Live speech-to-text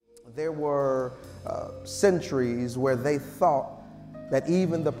There were centuries where they thought that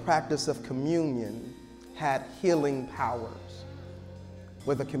even the practice of communion had healing powers,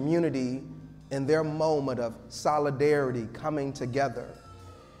 where the community in their moment of solidarity coming together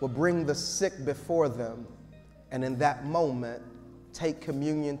will bring the sick before them, and in that moment take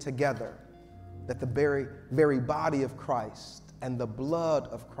communion together, that the very body of Christ and the blood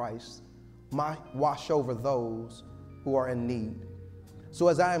of Christ might wash over those who are in need. So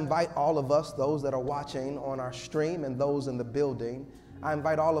as I invite all of us, those that are watching on our stream and those in the building, I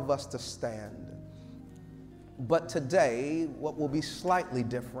invite all of us to stand. But today, what will be slightly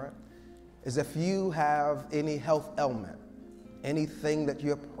different is if you have any health ailment, anything that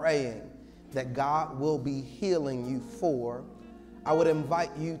you're praying that God will be healing you for, I would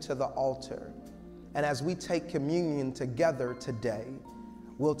invite you to the altar. And as we take communion together today,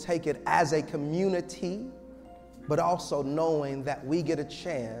 we'll take it as a community, but also knowing that we get a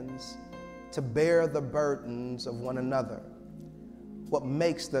chance to bear the burdens of one another. What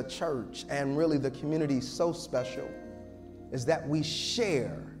makes the church and really the community so special is that we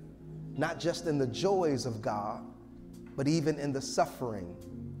share not just in the joys of God, but even in the suffering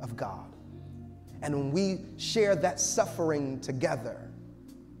of God. And when we share that suffering together,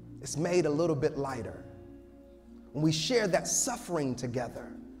 it's made a little bit lighter. When we share that suffering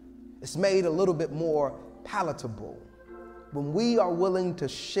together, it's made a little bit more palatable. When we are willing to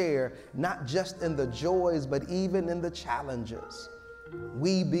share not just in the joys, but even in the challenges,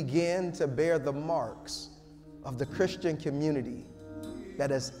 we begin to bear the marks of the Christian community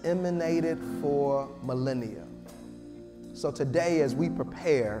that has emanated for millennia. So today, as we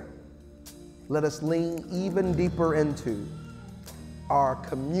prepare, let us lean even deeper into our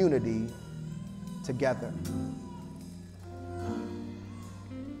community together.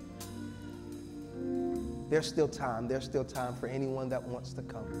 There's still time. There's still time for anyone that wants to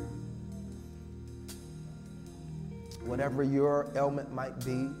come. Whatever your ailment might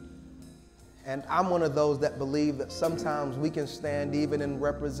be. And I'm one of those that believe that sometimes we can stand even in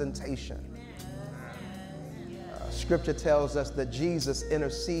representation. Scripture tells us that Jesus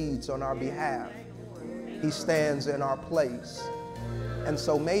intercedes on our behalf. He stands in our place. And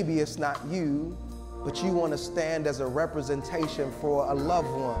so maybe it's not you, but you want to stand as a representation for a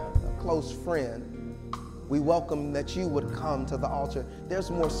loved one, a close friend. We welcome that you would come to the altar. There's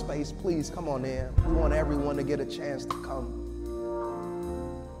more space. Please come on in. We want everyone to get a chance to come.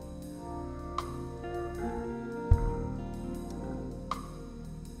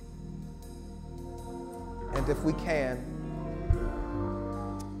 And if we can,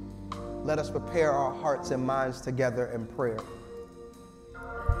 let us prepare our hearts and minds together in prayer.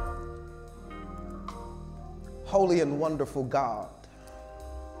 Holy and wonderful God,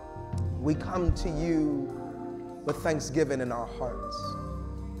 we come to you with thanksgiving in our hearts,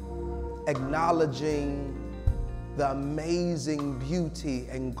 acknowledging the amazing beauty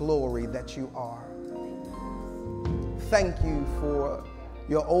and glory that you are. Thank you for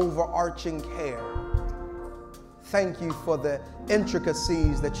your overarching care. Thank you for the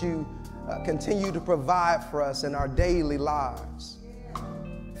intricacies that you continue to provide for us in our daily lives.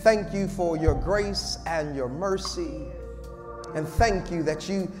 Thank you for your grace and your mercy. And thank you that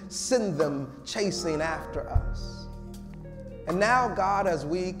you send them chasing after us. And now, God, as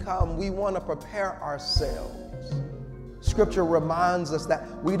we come, we want to prepare ourselves. Scripture reminds us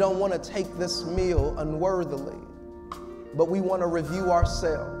that we don't want to take this meal unworthily, but we want to review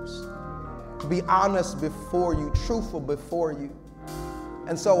ourselves, be honest before you, truthful before you.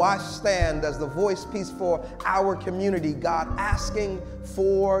 And so I stand as the voice piece for our community, God, asking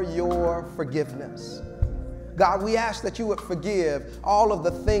for your forgiveness. God, we ask that you would forgive all of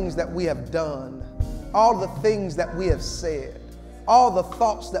the things that we have done, all the things that we have said, all the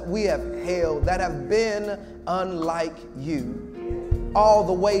thoughts that we have held that have been unlike you, all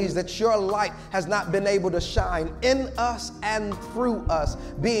the ways that your light has not been able to shine in us and through us,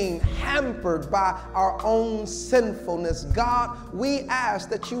 being hampered by our own sinfulness. God, we ask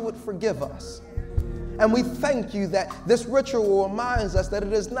that you would forgive us. And we thank you that this ritual reminds us that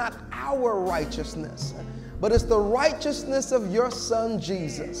it is not our righteousness, but it's the righteousness of your Son,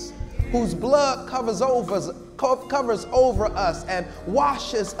 Jesus, whose blood covers over us and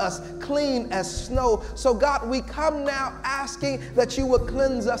washes us clean as snow. So God, we come now asking that you would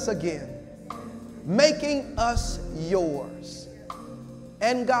cleanse us again, making us yours.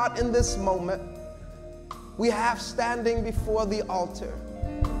 And God, in this moment, we have standing before the altar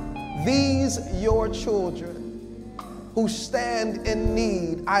these your children who stand in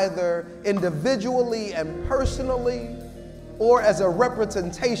need, either individually and personally, or as a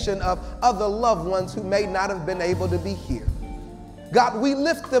representation of other loved ones who may not have been able to be here. God, we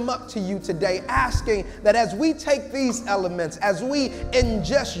lift them up to you today, asking that as we take these elements, as we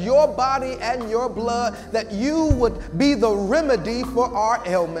ingest your body and your blood, that you would be the remedy for our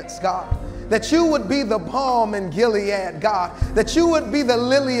ailments, God. That you would be the balm in Gilead, God. That you would be the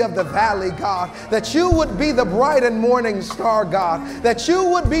lily of the valley, God. That you would be the bright and morning star, God. That you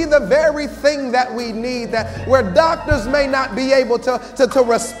would be the very thing that we need, that where doctors may not be able to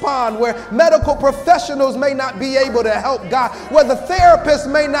respond, where medical professionals may not be able to help, God, where the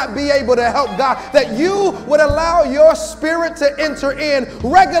therapists may not be able to help, God, that you would allow your spirit to enter in,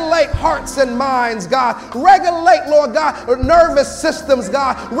 regulate hearts and minds, God. Regulate, Lord God, nervous systems,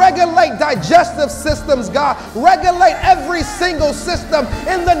 God. Regulate digestive systems, God. Regulate every single system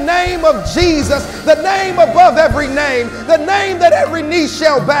in the name of Jesus, the name above every name, the name that every knee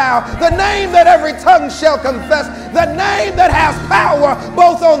shall bow, the name that every tongue shall confess, the name that has power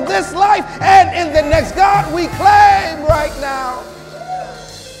both on this life and in the next. God, we claim right now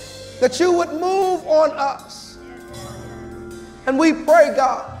that you would move on us. And we pray,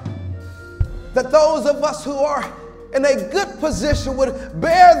 God, that those of us who are in a good position would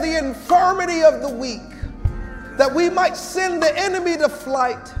bear the infirmity of the weak, that we might send the enemy to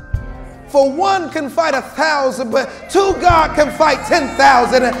flight. For one can fight 1,000, but two, God, can fight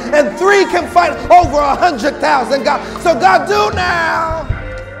 10,000, and three can fight over 100,000, God. So God, do now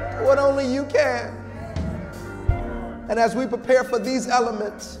what only you can. And as we prepare for these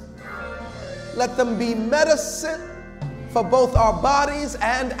elements, let them be medicine for both our bodies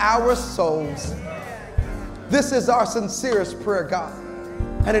and our souls. This is our sincerest prayer, God.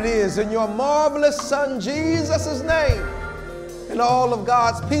 And it is in your marvelous Son, Jesus' name. And all of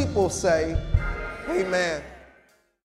God's people say, amen.